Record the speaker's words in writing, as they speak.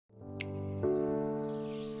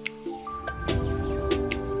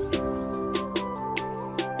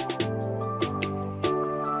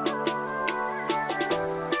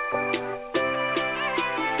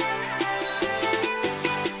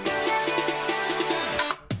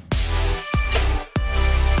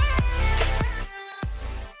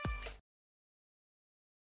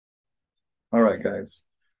right, guys.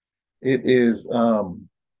 It is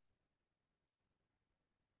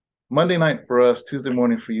Monday night for us, Tuesday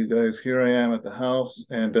morning for you guys. Here I am at the house,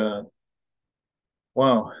 and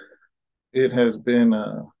wow, it has been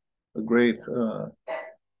a great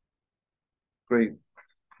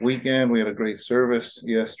weekend. We had a great service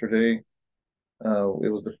yesterday.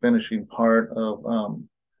 It was the finishing part of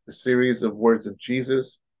the series of Words of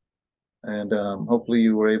Jesus, and hopefully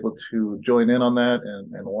you were able to join in on that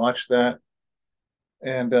and watch that.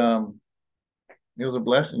 And it was a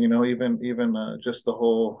blessing, even just the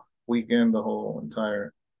whole weekend, the whole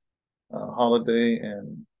entire holiday,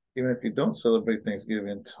 and even if you don't celebrate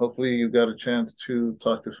Thanksgiving, hopefully you got a chance to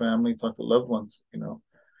talk to family, talk to loved ones.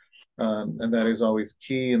 And that is always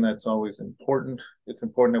key, and that's always important. It's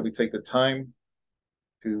important that we take the time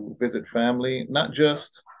to visit family, not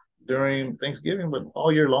just during Thanksgiving, but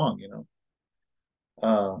all year long.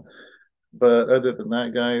 Uh, but other than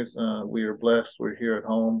that, guys, we are blessed. We're here at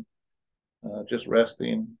home, just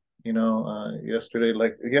resting. Yesterday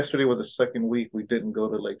was the second week we didn't go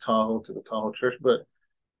to Lake Tahoe to the Tahoe Church, but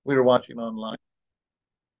we were watching online,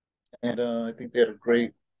 and I think they had a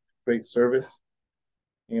great service.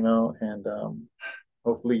 And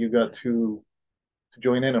hopefully you got to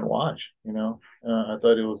join in and watch. I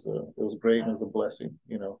thought it was great and it was a blessing.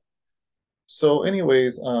 So,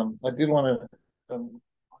 anyways, I did want to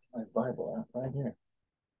my Bible app right here.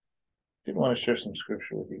 Did want to share some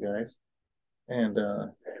scripture with you guys, and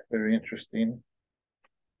very interesting.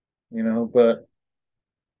 But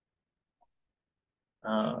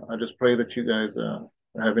I just pray that you guys are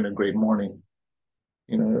having a great morning.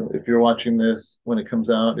 If you're watching this when it comes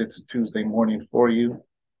out, it's Tuesday morning for you,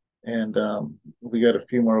 and we got a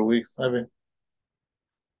few more weeks. Um,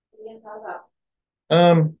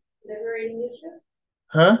 Liberating issues?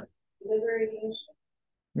 huh? Liberating issues?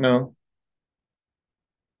 No.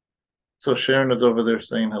 So Sharon is over there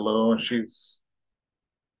saying hello, and she's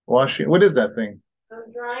washing. What is that thing?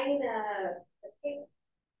 I'm drying a cake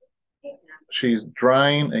now. She's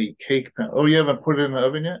drying a cake pan. Oh, you haven't put it in the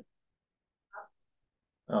oven yet?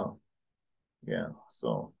 Oh, yeah.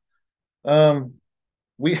 So, um,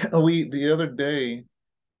 we the other day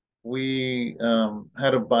we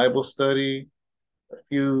had a Bible study. A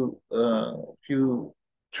few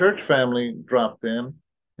church family dropped in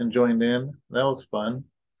and joined in. That was fun.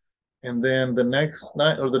 And then the next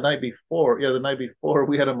night or the night before, yeah, the night before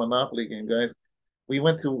we had a Monopoly game, guys. We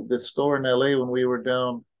went to the store in LA when we were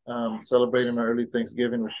down celebrating our early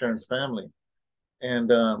Thanksgiving with Sharon's family. And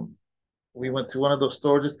we went to one of those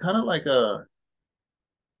stores. It's kind of like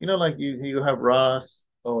like you have Ross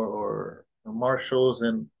or Marshalls,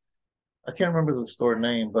 and I can't remember the store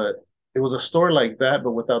name, but it was a store like that,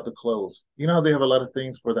 but without the clothes. You know how they have a lot of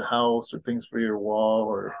things for the house or things for your wall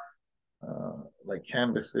or like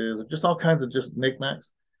canvases or just all kinds of just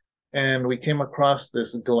knickknacks. And we came across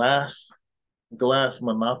this glass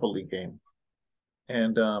Monopoly game,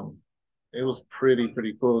 and it was pretty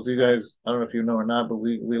cool. So you guys, I don't know if you know or not, but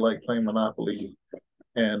we like playing Monopoly.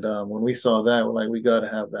 And when we saw that, we're like, we got to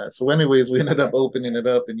have that. So, anyways, we ended up opening it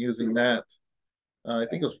up and using that. I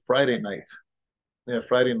think it was Friday night. Yeah,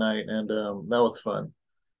 Friday night, and that was fun.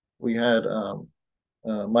 We had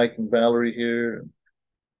Mike and Valerie here,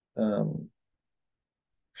 a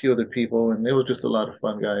few other people, and it was just a lot of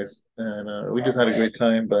fun, guys. And we just had a great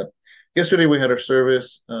time. But yesterday we had our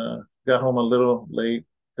service. Got home a little late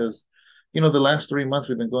because, the last 3 months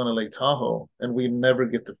we've been going to Lake Tahoe, and we never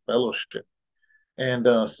get to fellowship. And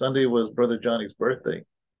Sunday was Brother Johnny's birthday.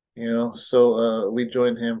 So we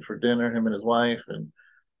joined him for dinner, him and his wife, and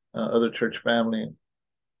other church family,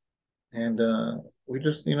 and we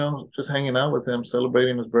just hanging out with him,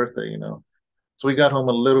 celebrating his birthday. So we got home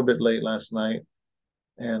a little bit late last night,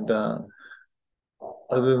 and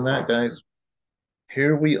other than that, guys,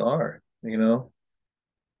 here we are.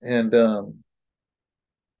 And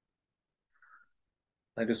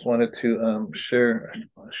I just wanted to share.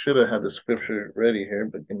 I should have had the scripture ready here,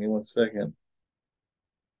 but give me one second.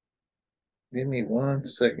 Give me 1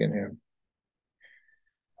 second here.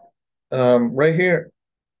 Right here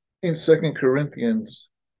in Second Corinthians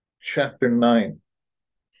chapter 9,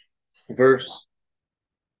 verse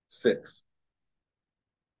 6.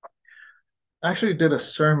 I actually did a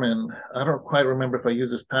sermon. I don't quite remember if I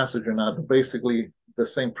used this passage or not, but basically the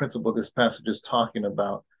same principle this passage is talking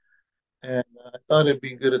about. And I thought it'd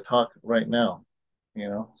be good to talk right now.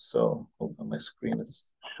 So hold on, my screen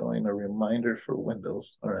is showing a reminder for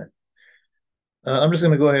Windows. All right. I'm just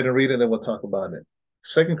going to go ahead and read it, and then we'll talk about it.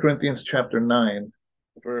 Second Corinthians chapter 9,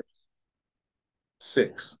 verse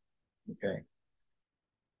 6. Okay.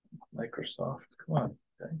 Microsoft, come on,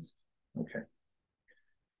 guys. Okay.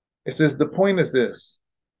 It says the point is this: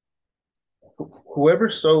 whoever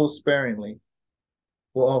sows sparingly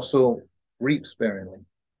will also reap sparingly,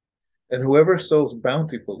 and whoever sows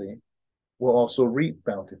bountifully will also reap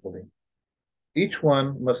bountifully. Each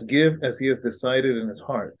one must give as he has decided in his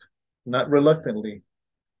heart, not reluctantly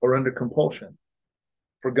or under compulsion,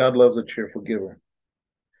 for God loves a cheerful giver.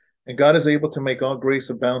 And God is able to make all grace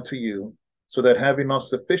abound to you, so that having all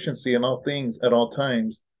sufficiency in all things at all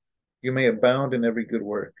times, you may abound in every good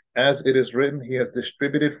work. As it is written, he has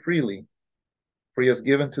distributed freely, for he has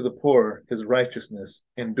given to the poor, his righteousness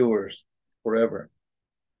endures forever.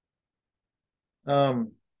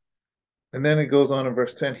 Um, and then it goes on in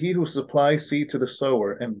verse 10, he who supplies seed to the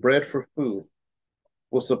sower and bread for food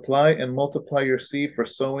will supply and multiply your seed for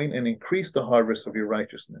sowing and increase the harvest of your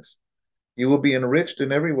righteousness. You will be enriched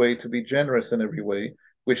in every way to be generous in every way,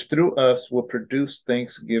 which through us will produce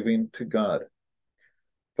thanksgiving to God.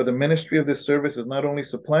 For the ministry of this service is not only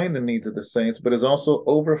supplying the needs of the saints, but is also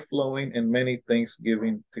overflowing in many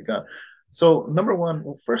thanksgiving to God. So, number one,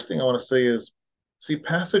 first thing I want to say is, see,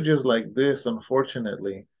 passages like this,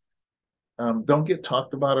 unfortunately, don't get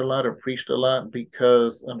talked about a lot or preached a lot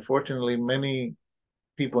because, unfortunately, many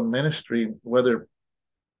people in ministry, whether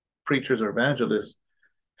preachers or evangelists,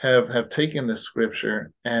 have taken this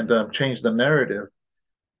scripture and changed the narrative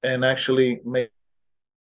and actually made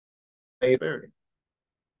it very,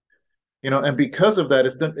 and because of that,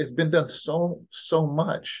 it's been done so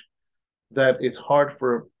much that it's hard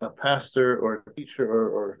for a pastor or a teacher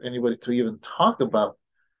or anybody to even talk about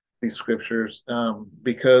these scriptures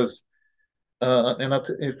because and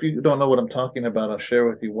if you don't know what I'm talking about, I'll share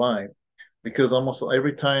with you why. Because almost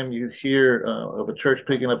every time you hear of a church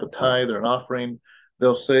picking up a tithe or an offering,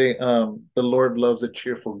 they'll say, the Lord loves a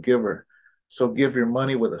cheerful giver. So give your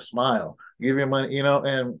money with a smile. Give your money,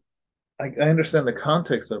 and I understand the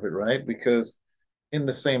context of it, right? Because in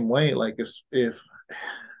the same way, like if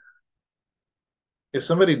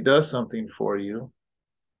somebody does something for you,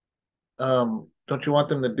 don't you want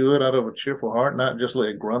them to do it out of a cheerful heart, not just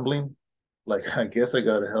like grumbling? Like, I guess I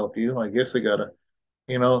gotta help you. I guess I gotta,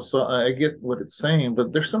 so I get what it's saying,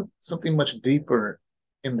 but there's something much deeper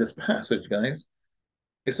in this passage, guys.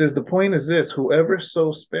 It says the point is this: whoever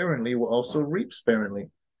sows sparingly will also reap sparingly.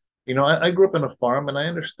 I grew up in a farm, and I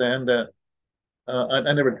understand that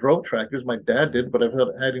I never drove tractors. My dad did, but I've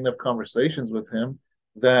had enough conversations with him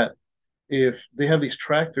that if they have these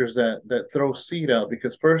tractors that throw seed out,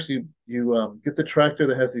 because first you get the tractor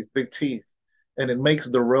that has these big teeth, and it makes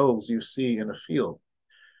the rows you see in a field,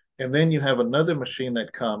 and then you have another machine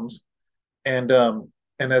that comes and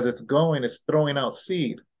as it's going, it's throwing out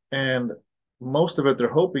seed, and most of it they're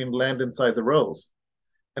hoping land inside the rows.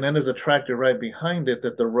 And then there's a tractor right behind it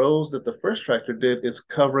that the rows that the first tractor did is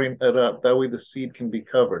covering it up. That way the seed can be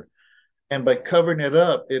covered. And by covering it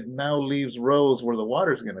up, it now leaves rows where the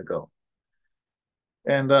water's going to go.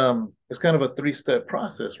 And it's kind of a three-step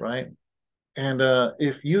process, right? And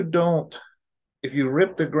if you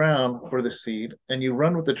rip the ground for the seed and you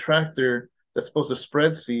run with the tractor that's supposed to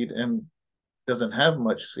spread seed and doesn't have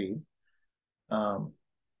much seed, um,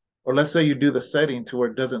 or let's say you do the setting to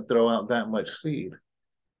where it doesn't throw out that much seed.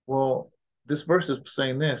 Well, this verse is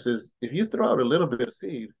saying this is if you throw out a little bit of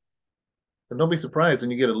seed, then don't be surprised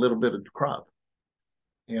when you get a little bit of crop.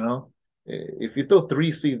 You know, if you throw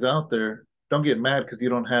three seeds out there, don't get mad because you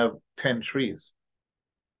don't have 10 trees.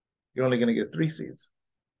 You're only going to get three seeds.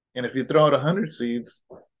 And if you throw out 100 seeds,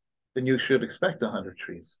 then you should expect 100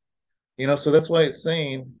 trees. So that's why it's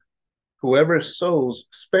saying whoever sows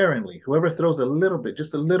sparingly, whoever throws a little bit,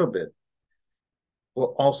 just a little bit,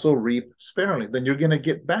 will also reap sparingly. Then you're going to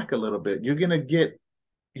get back a little bit. You're going to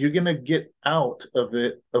get out of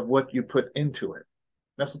it of what you put into it.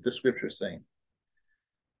 That's what the scripture is saying.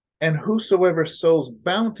 And whosoever sows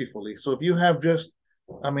bountifully. So if you have just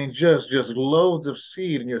loads of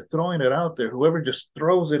seed and you're throwing it out there, whoever just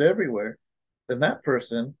throws it everywhere, then that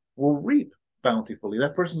person will reap bountifully.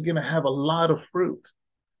 That person's going to have a lot of fruit.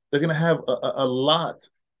 They're going to have a lot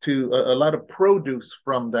a lot of produce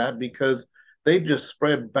from that because they just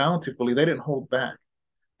spread bountifully. They didn't hold back.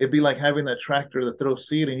 It'd be like having that tractor that throws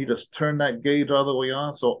seed and you just turn that gauge all the way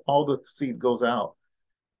on so all the seed goes out.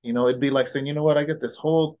 It'd be like saying, you know what, I get this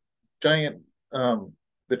whole giant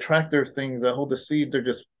the tractor things that hold the seed, they're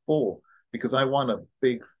just full because I want a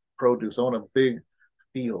big produce. I want a big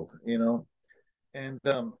field. And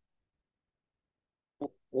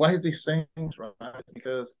why is he saying things, right?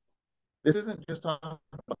 Because this isn't just talking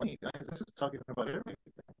about money, guys. This is talking about everything.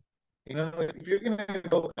 If you're gonna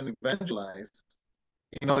go and evangelize,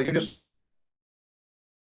 you're just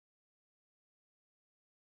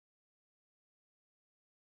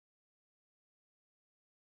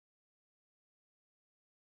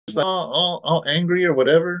all angry or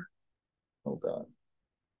whatever. Hold on.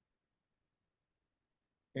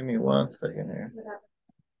 Give me 1 second here.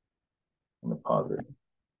 I'm gonna pause it.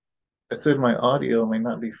 It said my audio may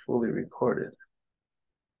not be fully recorded.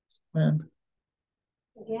 Man.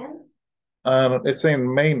 Again? It's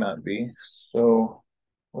saying may not be. So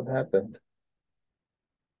what happened?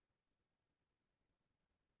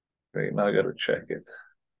 Great, now I gotta check it.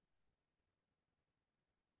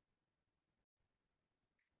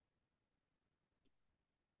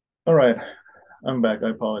 All right, I'm back. I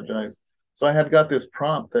apologize. So I had got this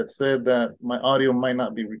prompt that said that my audio might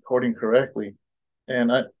not be recording correctly. And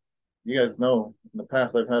you guys know, in the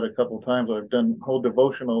past I've had a couple of times where I've done whole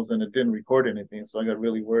devotionals and it didn't record anything. So I got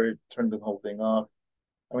really worried, turned the whole thing off.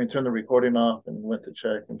 Turned the recording off and went to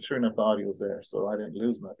check, and sure enough, the audio was there. So I didn't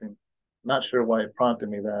lose nothing. Not sure why it prompted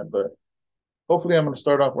me that, but hopefully I'm going to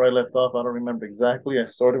start off where I left off. I don't remember exactly. I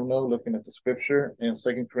sort of know looking at the scripture in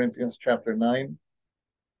 2 Corinthians chapter 9.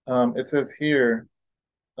 It says here,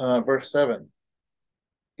 verse 7,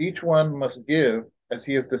 each one must give as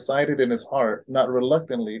he has decided in his heart, not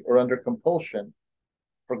reluctantly or under compulsion,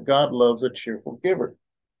 for God loves a cheerful giver.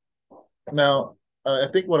 Now, I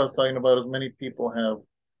think what I was talking about is many people have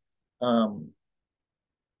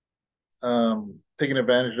taken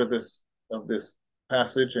advantage of this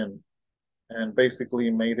passage and basically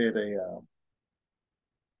made it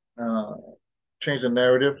change the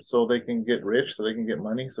narrative so they can get rich, so they can get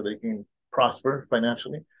money, so they can prosper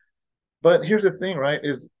financially. But here's the thing, right?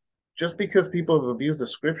 Is just because people have abused the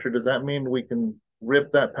scripture, does that mean we can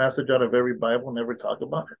rip that passage out of every Bible and never talk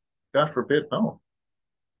about it? God forbid, no.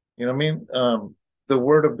 You know what I mean? The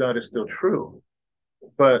word of God is still true,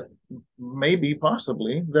 but maybe,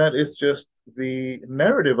 possibly, that it's just the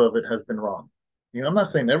narrative of it has been wrong. I'm not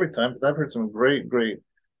saying every time, because I've heard some great, great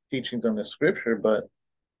teachings on this scripture, but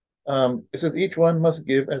it says each one must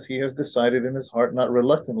give as he has decided in his heart, not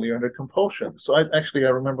reluctantly or under compulsion. So I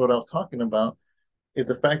remember what I was talking about is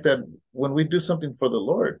the fact that when we do something for the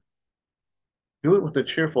Lord, do it with a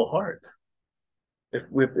cheerful heart. If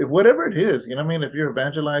whatever it is, you know what I mean? If you're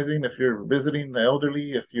evangelizing, if you're visiting the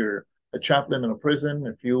elderly, if you're a chaplain in a prison,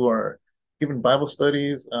 if you are giving Bible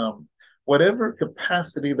studies, whatever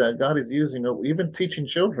capacity that God is using, even teaching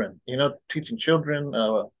children,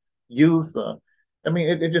 youth.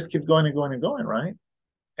 It just keeps going and going and going, right?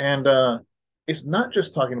 And it's not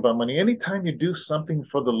just talking about money. Anytime you do something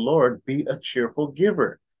for the Lord, be a cheerful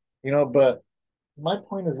giver, but my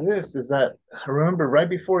point is this, is that remember right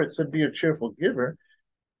before it said be a cheerful giver,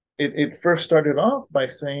 it first started off by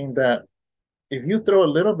saying that if you throw a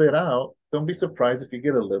little bit out, don't be surprised if you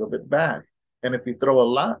get a little bit back. And if you throw a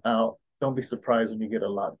lot out, don't be surprised when you get a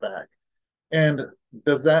lot back. And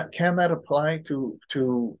can that apply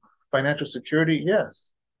to financial security?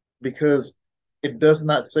 Yes, because it does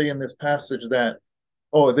not say in this passage that,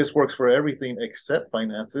 oh, this works for everything except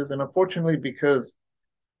finances. And unfortunately, because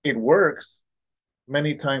it works,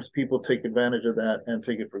 many times people take advantage of that and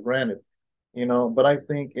take it for granted. But I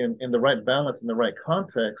think in the right balance, in the right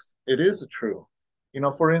context, it is true.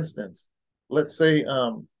 For instance, let's say,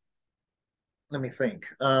 let me think.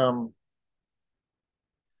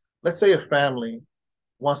 Let's say a family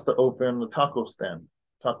wants to open a taco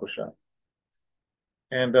shop.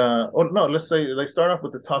 And, no, let's say they start off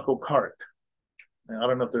with the taco cart. I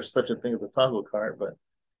don't know if there's such a thing as a taco cart,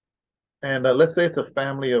 and let's say it's a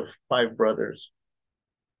family of 5 brothers.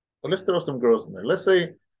 Well, let's throw some girls in there. Let's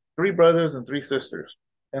say 3 brothers and 3 sisters,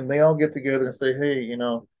 and they all get together and say, hey,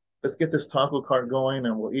 let's get this taco cart going,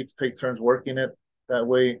 and we'll each take turns working it. That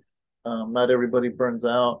way, not everybody burns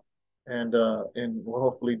out, and we'll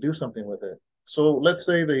hopefully do something with it. So let's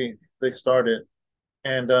say they start it,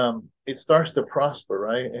 and it starts to prosper,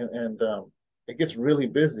 right? And it gets really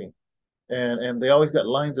busy, and they always got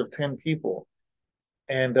lines of 10 people,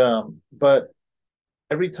 and but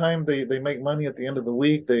every time they make money at the end of the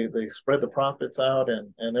week, they spread the profits out,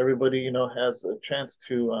 and everybody has a chance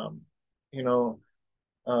to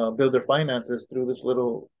build their finances through this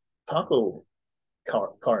little taco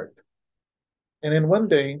cart. And then one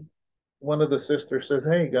day, one of the sisters says,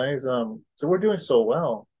 "Hey guys, so we're doing so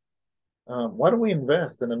well. Why don't we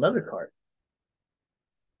invest in another cart?"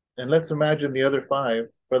 And let's imagine the other 5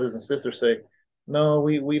 brothers and sisters say, "No,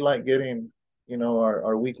 we like getting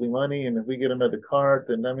our weekly money, and if we get another cart,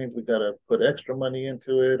 then that means we got to put extra money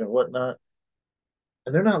into it and whatnot."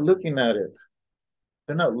 And they're not looking at it.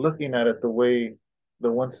 They're not looking at it the way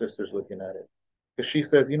the one sister's looking at it. Because she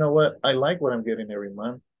says, you know what? I like what I'm getting every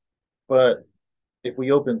month, but if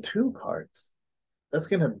we open 2 carts, that's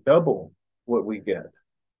going to double what we get.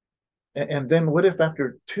 And then what if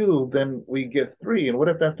after two, then we get three? And what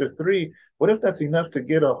if after three, what if that's enough to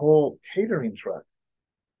get a whole catering truck?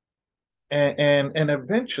 And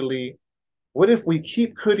eventually, what if we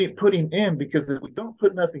keep putting in? Because if we don't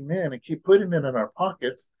put nothing in and keep putting it in our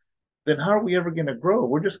pockets, then how are we ever going to grow?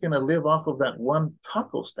 We're just going to live off of that one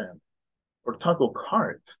taco stand or taco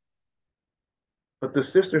cart. But the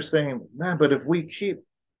sister's saying, man, but if we keep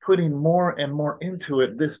putting more and more into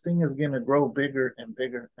it, this thing is going to grow bigger and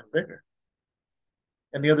bigger and bigger.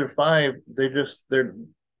 And the other five,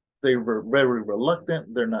 they were very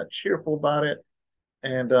reluctant. They're not cheerful about it.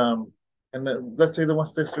 And let's say the one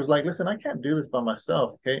sister's like, listen, I can't do this by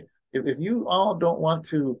myself. Okay, if you all don't want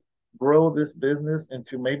to grow this business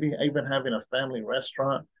into maybe even having a family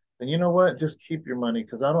restaurant, then you know what? Just keep your money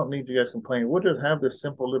because I don't need you guys complaining. We'll just have this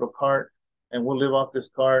simple little cart and we'll live off this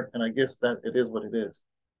cart. And I guess that it is what it is.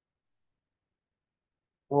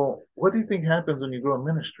 Well, what do you think happens when you grow a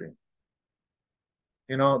ministry?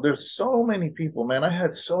 There's so many people, man. I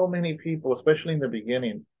had so many people, especially in the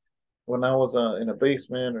beginning, when I was in a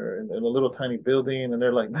basement or in a little tiny building, and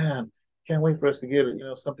they're like, "Man, can't wait for us to get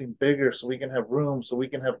something bigger so we can have rooms, so we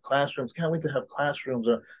can have classrooms. Can't wait to have classrooms.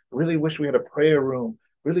 Or really wish we had a prayer room.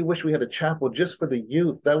 Really wish we had a chapel just for the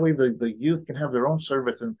youth. That way, the youth can have their own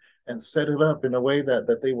service and set it up in a way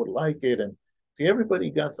that they would like it. And see,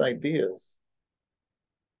 everybody got ideas.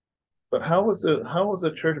 But how is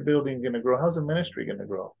a church building going to grow? How's a ministry going to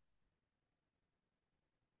grow?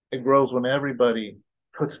 It grows when everybody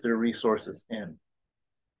puts their resources in.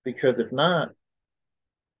 Because if not,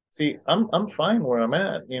 see, I'm fine where I'm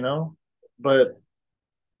at, but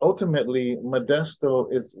ultimately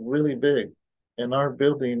Modesto is really big, and our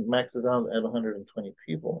building maxes out at 120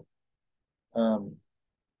 people. Um,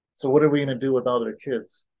 so what are we going to do with all their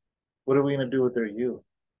kids? What are we going to do with their youth?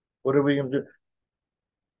 What are we going to do?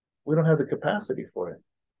 We don't have the capacity for it.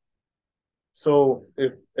 So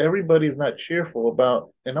if everybody's not cheerful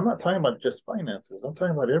about, and I'm not talking about just finances, I'm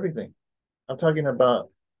talking about everything. I'm talking about,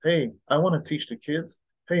 hey, I want to teach the kids.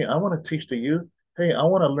 Hey, I want to teach the youth. Hey, I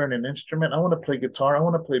want to learn an instrument. I want to play guitar. I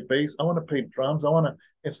want to play bass. I want to play drums.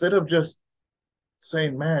 Instead of just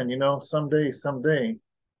saying, man, someday,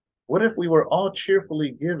 what if we were all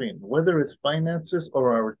cheerfully giving, whether it's finances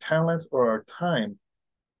or our talents or our time?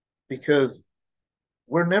 Because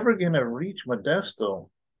we're never going to reach Modesto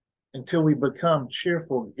until we become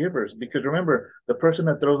cheerful givers. Because remember, the person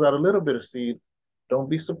that throws out a little bit of seed, don't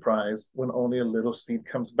be surprised when only a little seed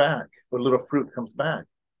comes back, or a little fruit comes back.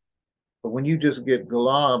 But when you just get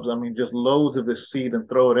globs, I mean, just loads of this seed and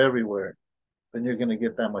throw it everywhere, then you're going to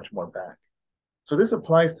get that much more back. So this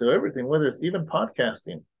applies to everything, whether it's even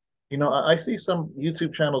podcasting. I see some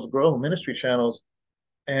YouTube channels grow, ministry channels,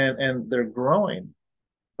 and they're growing,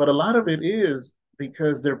 but a lot of it is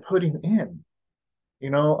because they're putting in.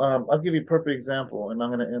 I'll give you a perfect example, and I'm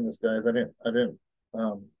going to end this, guys. I didn't.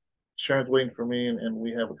 Sharon's waiting for me, and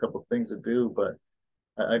we have a couple of things to do, but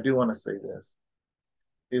I do want to say this: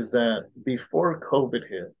 is that before COVID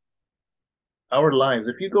hit, our lives,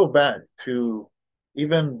 if you go back to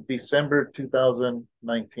even December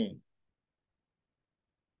 2019,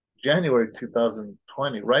 January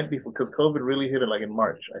 2020, right before, because COVID really hit it like in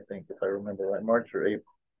March, I think, if I remember right, March or April.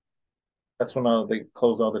 That's when they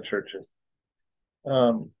closed all the churches.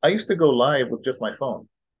 I used to go live with just my phone.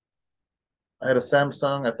 I had a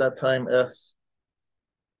Samsung at that time I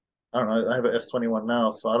don't know, I have an S21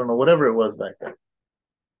 now, so I don't know, whatever it was back then.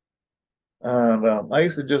 And I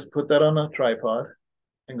used to just put that on a tripod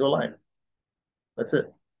and go live. That's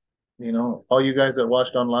it. All you guys that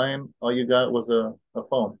watched online, all you got was a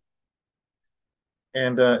phone.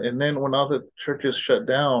 And then when all the churches shut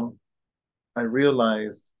down, I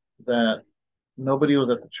realized that nobody was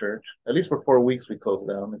at the church. At least for 4 weeks we closed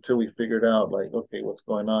down until we figured out like, okay, what's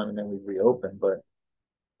going on, and then we reopened.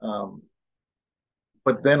 Um,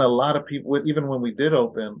 but then a lot of people, even when we did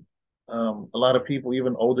open, a lot of people,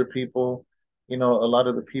 even older people, a lot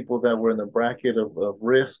of the people that were in the bracket of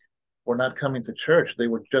risk were not coming to church. They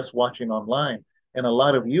were just watching online. And a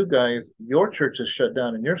lot of you guys, your churches shut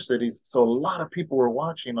down in your cities. So a lot of people were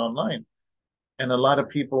watching online. And a lot of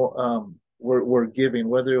people were giving,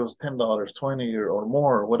 whether it was $10, 20 or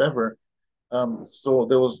more or whatever. So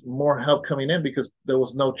there was more help coming in because there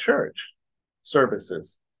was no church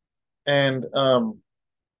services. And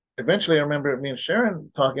eventually I remember me and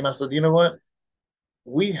Sharon talking. I said, you know what?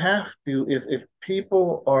 We have to, if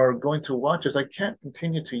people are going to watch us, I can't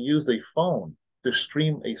continue to use a phone to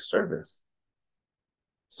stream a service.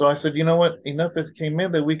 So I said, you know what? Enough has came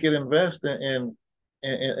in that we could invest in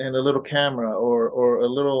a little camera or a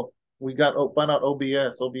little. We found out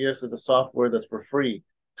OBS. OBS is a software that's for free.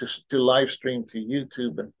 to live stream to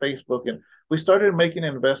YouTube and Facebook. And we started making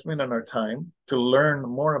an investment in our time to learn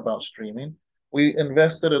more about streaming. We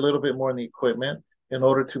invested a little bit more in the equipment in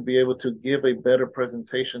order to be able to give a better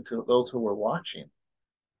presentation to those who were watching,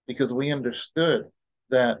 because we understood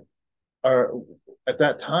that our at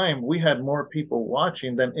that time we had more people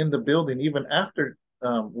watching than in the building even after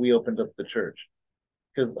we opened up the church.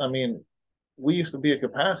 Because I mean, we used to be a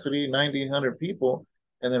capacity 90, 100 people,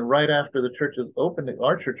 and then right after the churches opened,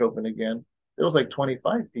 our church opened again, it was like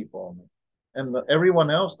 25 people only. And everyone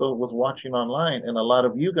else though was watching online, and a lot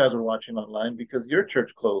of you guys were watching online because your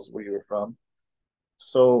church closed where you were from.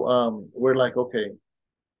 So we're like, okay,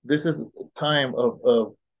 this is time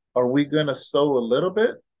of are we gonna sow a little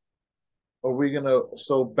bit, or are we gonna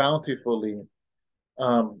sow bountifully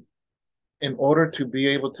um, in order to be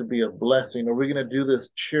able to be a blessing? Are we gonna do this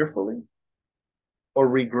cheerfully or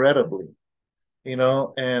regrettably?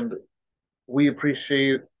 And we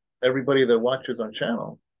appreciate everybody that watches our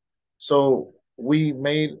channel. So we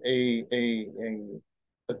made a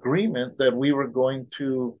agreement that we were going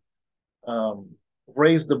to um,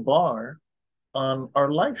 raise the bar on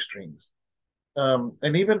our live streams. And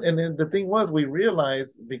the thing was, we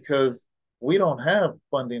realized, because we don't have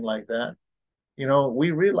funding like that,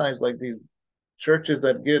 we realized, like, these churches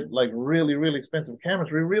that get like really, really expensive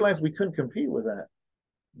cameras, we realized we couldn't compete with that.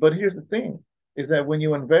 But here's the thing, is that when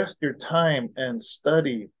you invest your time and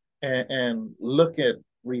study and look at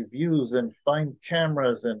reviews and find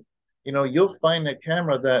cameras, and you'll find a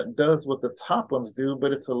camera that does what the top ones do,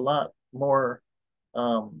 but it's a lot more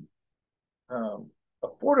um, um,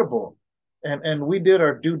 affordable. And we did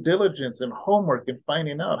our due diligence and homework in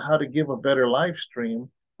finding out how to give a better live stream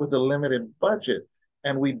with a limited budget.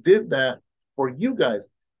 And we did that for you guys.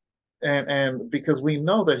 And because we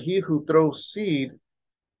know that he who throws seed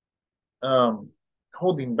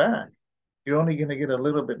holding back, you're only going to get a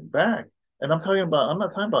little bit back. And I'm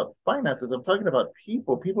not talking about finances. I'm talking about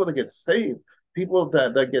people that get saved, people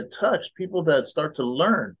that get touched, people that start to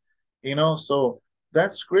learn, so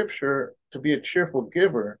that scripture, to be a cheerful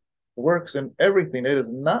giver, works in everything. It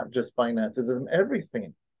is not just finances, it's in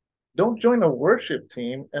everything. Don't join a worship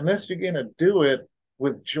team unless you're going to do it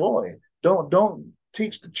with joy. Don't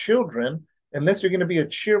teach the children unless you're going to be a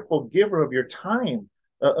cheerful giver of your time,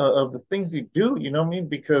 of the things you do. You know what I mean?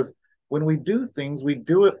 Because when we do things, we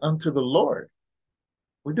do it unto the Lord.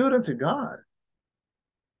 We do it unto God.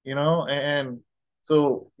 And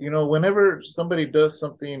so, whenever somebody does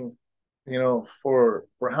something, for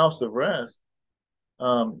House of Rest,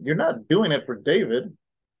 you're not doing it for David,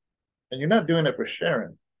 and you're not doing it for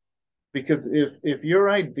Sharon. Because if your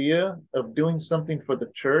idea of doing something for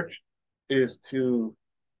the church is to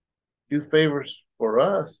do favors for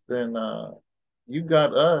us, then you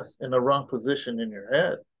got us in the wrong position in your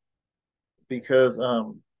head. Because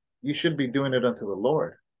you should be doing it unto the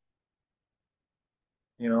Lord.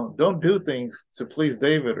 Don't do things to please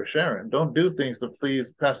David or Sharon. Don't do things to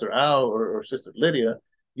please Pastor Al or Sister Lydia.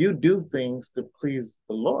 You do things to please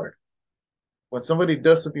the Lord. When somebody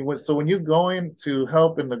does something, so when you're going to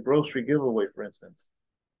help in the grocery giveaway, for instance,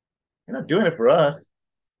 you're not doing it for us.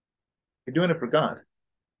 You're doing it for God.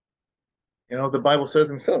 The Bible says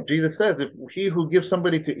himself, Jesus says, if he who gives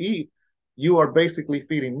somebody to eat, you are basically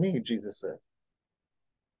feeding me, Jesus said.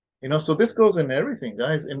 So this goes in everything,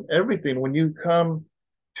 guys, in everything. When you come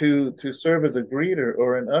to serve as a greeter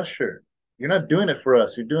or an usher, you're not doing it for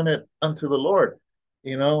us. You're doing it unto the Lord.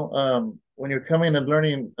 When you're coming and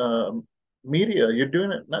learning media, you're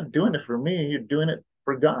doing it, not doing it for me. You're doing it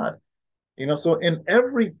for God. So in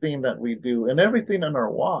everything that we do, and everything in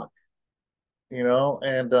our walk,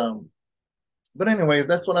 and but anyways,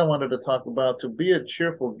 that's what I wanted to talk about. To be a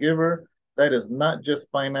cheerful giver, that is not just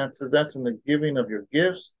finances. That's in the giving of your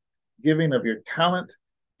gifts, giving of your talent,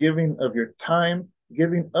 giving of your time,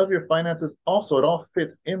 giving of your finances. Also, it all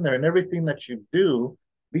fits in there. And everything that you do,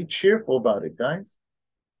 be cheerful about it, guys.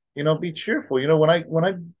 Be cheerful. When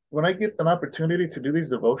I get an opportunity to do these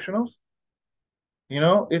devotionals,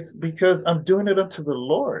 it's because I'm doing it unto the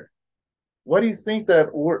Lord. Why do you think that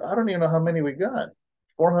I don't even know how many we got.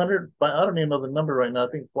 400, but I don't even know the number right now.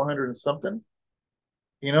 I think 400 and something.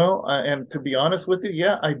 And to be honest with you,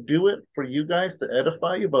 yeah, I do it for you guys to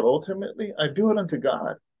edify you, but ultimately I do it unto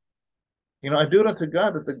God. I do it unto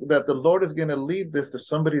God that the Lord is going to lead this to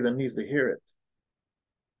somebody that needs to hear it.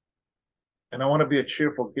 And I want to be a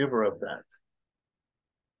cheerful giver of that.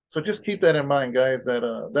 So just keep that in mind, guys,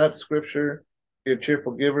 that scripture, be a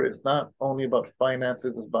cheerful giver, is not only about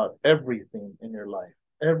finances, it's about everything in your life.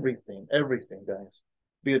 Everything, guys.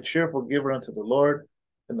 Be a cheerful giver unto the Lord,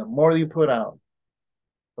 and the more you put out,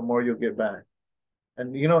 the more you'll get back.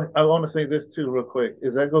 And I want to say this too, real quick,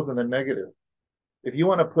 is that goes in the negative. If you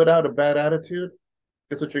want to put out a bad attitude,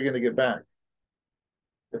 guess what you're going to get back?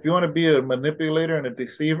 If you want to be a manipulator and a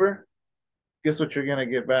deceiver, guess what you're going to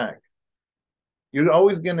get back? You're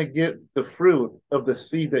always going to get the fruit of the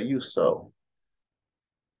seed that you sow.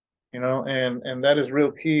 And that is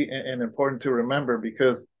real key and important to remember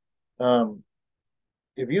because um,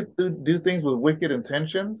 if you do things with wicked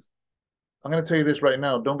intentions, I'm going to tell you this right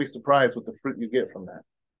now. Don't be surprised with the fruit you get from that.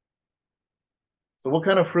 So, what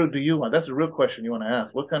kind of fruit do you want? That's a real question you want to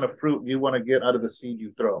ask. What kind of fruit do you want to get out of the seed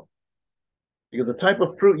you throw? Because the type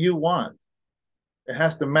of fruit you want, it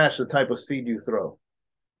has to match the type of seed you throw.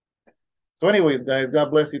 So, anyways, guys, God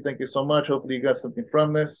bless you. Thank you so much. Hopefully, you got something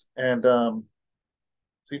from this, and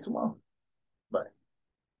see you tomorrow. Bye.